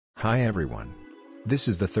Hi everyone. This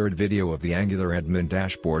is the third video of the Angular Admin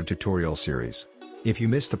Dashboard tutorial series. If you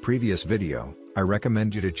missed the previous video, I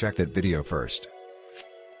recommend you to check that video first.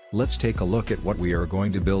 Let's take a look at what we are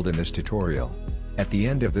going to build in this tutorial. At the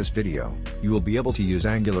end of this video, you will be able to use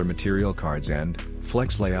Angular material cards and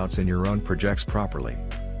flex layouts in your own projects properly.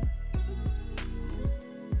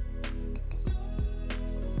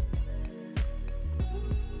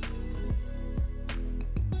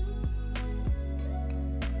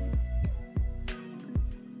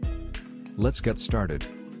 Let's get started.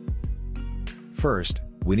 First,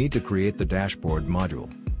 we need to create the dashboard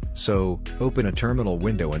module. So, open a terminal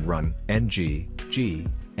window and run ng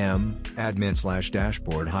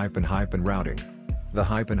admin/dashboard-routing. The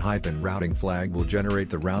 -- routing flag will generate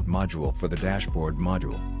the route module for the dashboard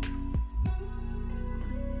module.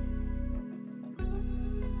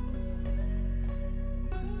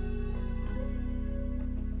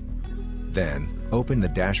 Then, open the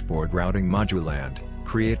dashboard routing module and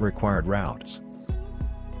create required routes.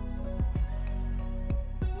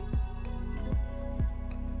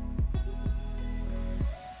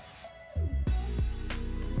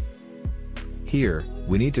 Here,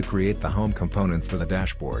 we need to create the home component for the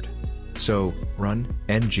dashboard. So, run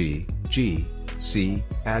ng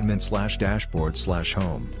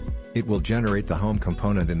admin/dashboard/home. It will generate the home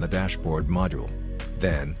component in the dashboard module.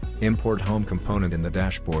 Then, import home component in the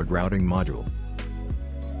dashboard routing module.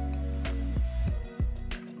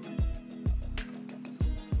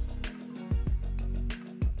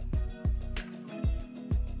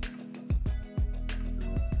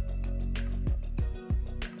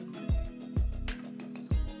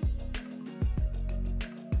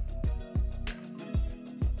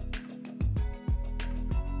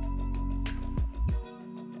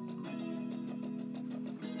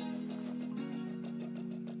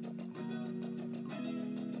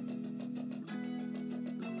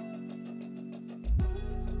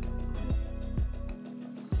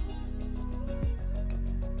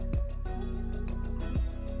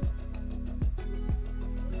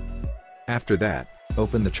 After that,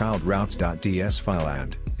 open the child routes.ds file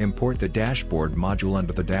and import the dashboard module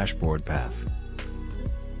under the dashboard path.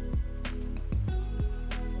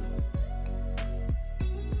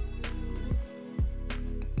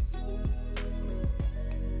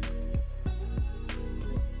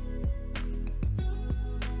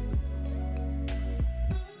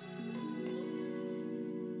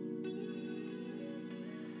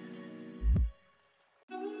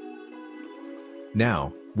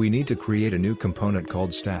 Now, we need to create a new component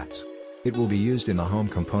called stats. It will be used in the home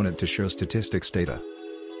component to show statistics data.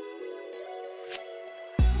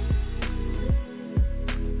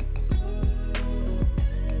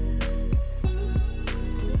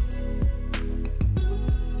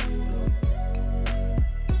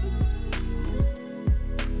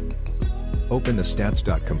 Open the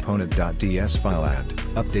stats.component.ds file and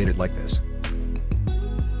update it like this.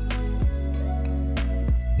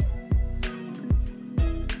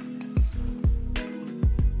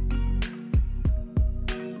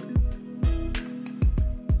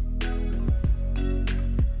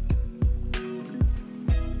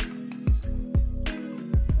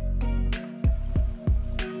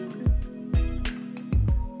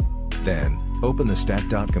 Then, open the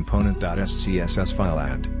stat.component.scss file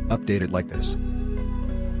and update it like this.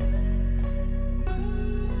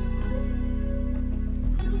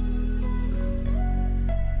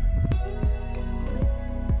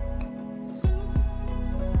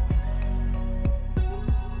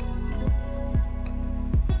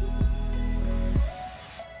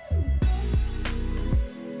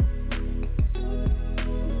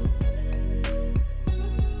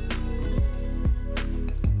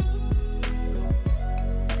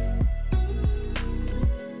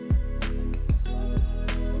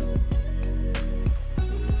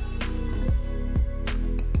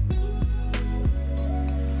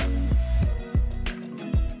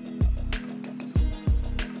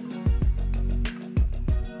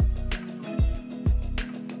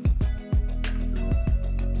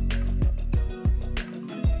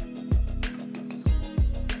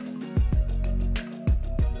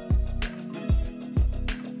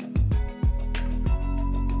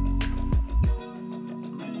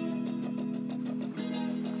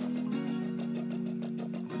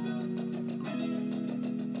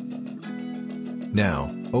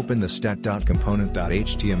 Now, open the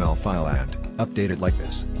stat.component.html file and update it like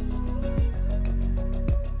this.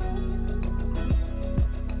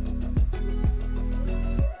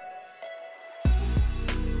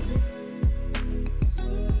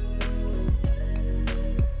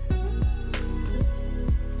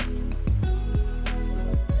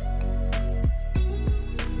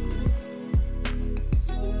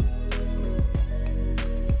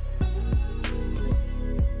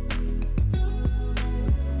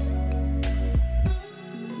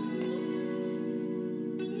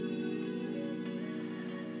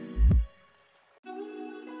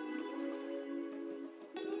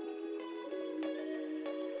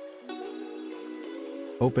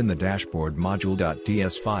 Open the dashboard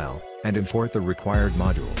module.ts file, and import the required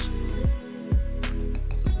modules.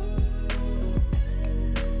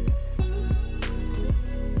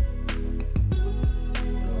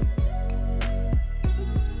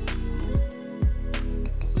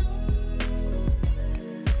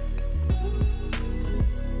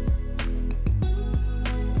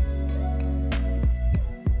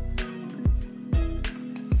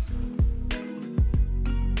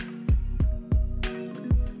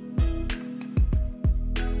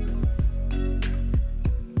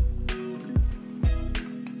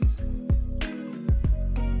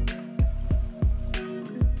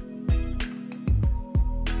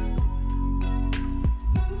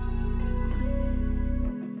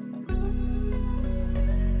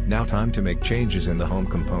 Now time to make changes in the home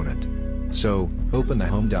component. So, open the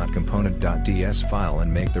home.component.ts file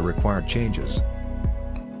and make the required changes.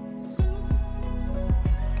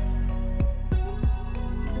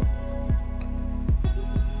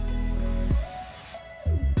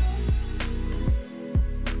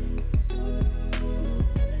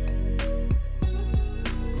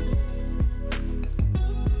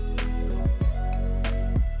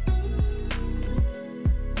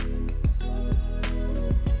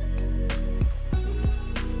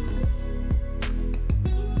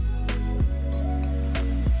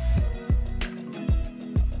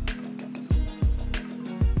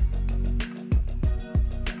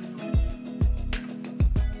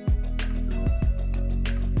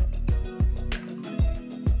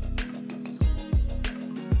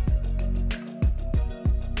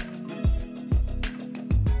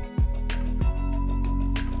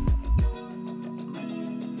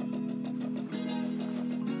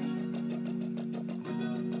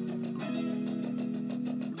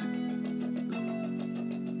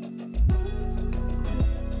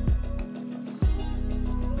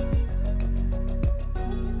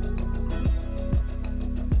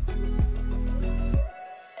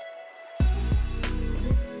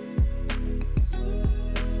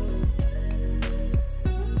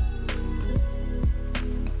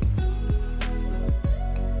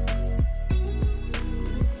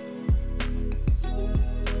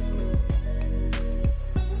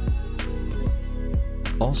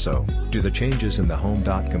 Also, do the changes in the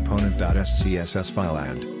home.component.scss file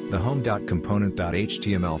and the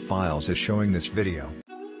home.component.html files as showing this video.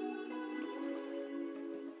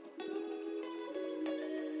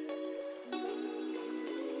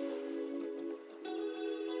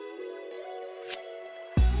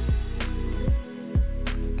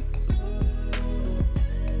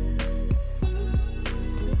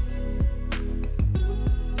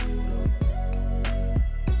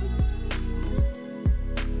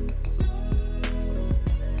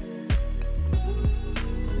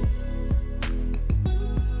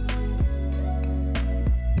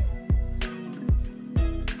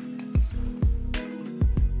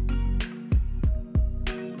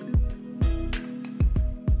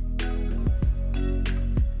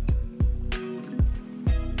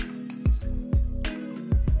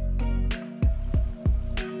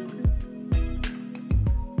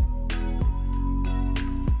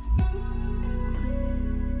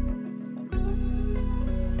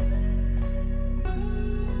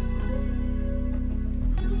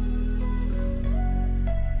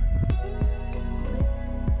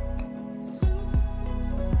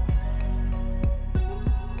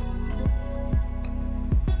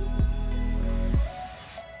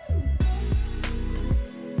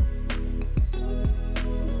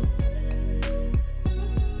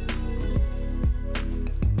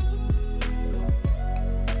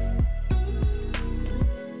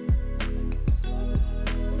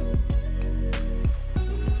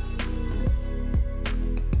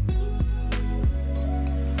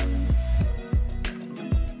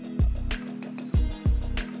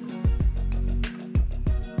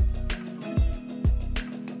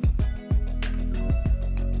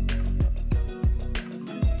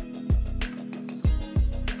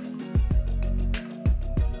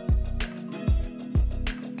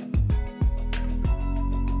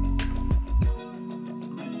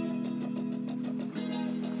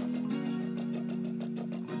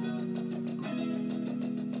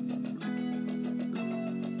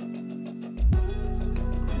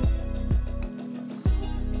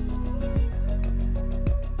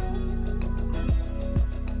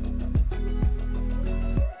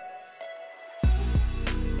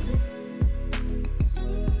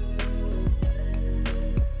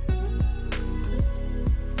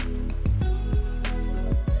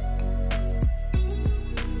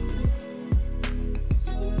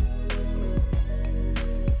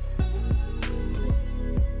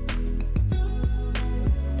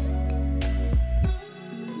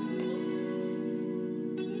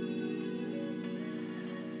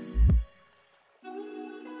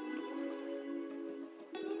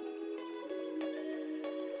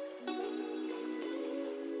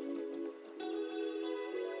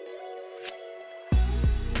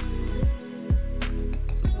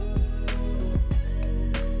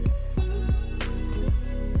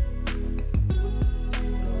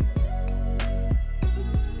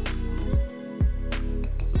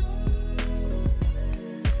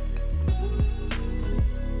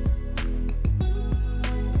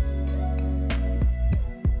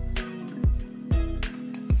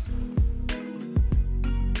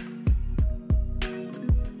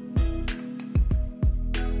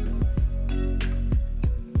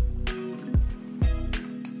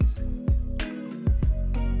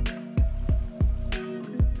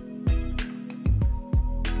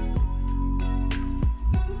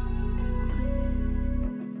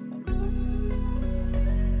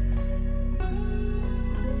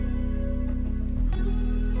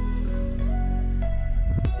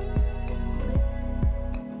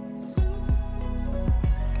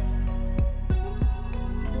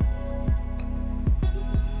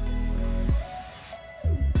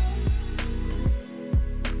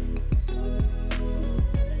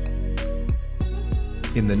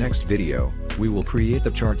 In the next video, we will create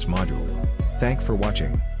the charts module. Thanks for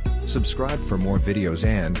watching. Subscribe for more videos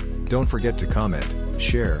and don't forget to comment,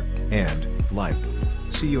 share, and like.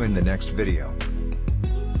 See you in the next video.